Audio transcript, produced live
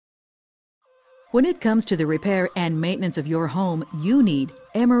When it comes to the repair and maintenance of your home, you need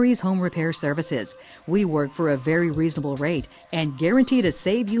Emory's Home Repair Services. We work for a very reasonable rate and guarantee to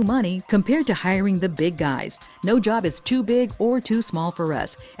save you money compared to hiring the big guys. No job is too big or too small for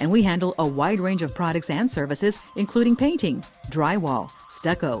us, and we handle a wide range of products and services, including painting, drywall,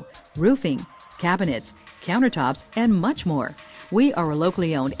 stucco, roofing, cabinets, countertops, and much more. We are a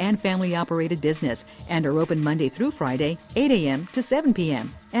locally owned and family-operated business and are open Monday through Friday, 8 a.m. to 7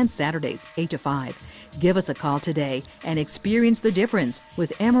 p.m. and Saturdays, 8 to 5. Give us a call today and experience the difference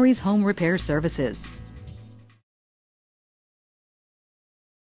with Emory's Home Repair Services.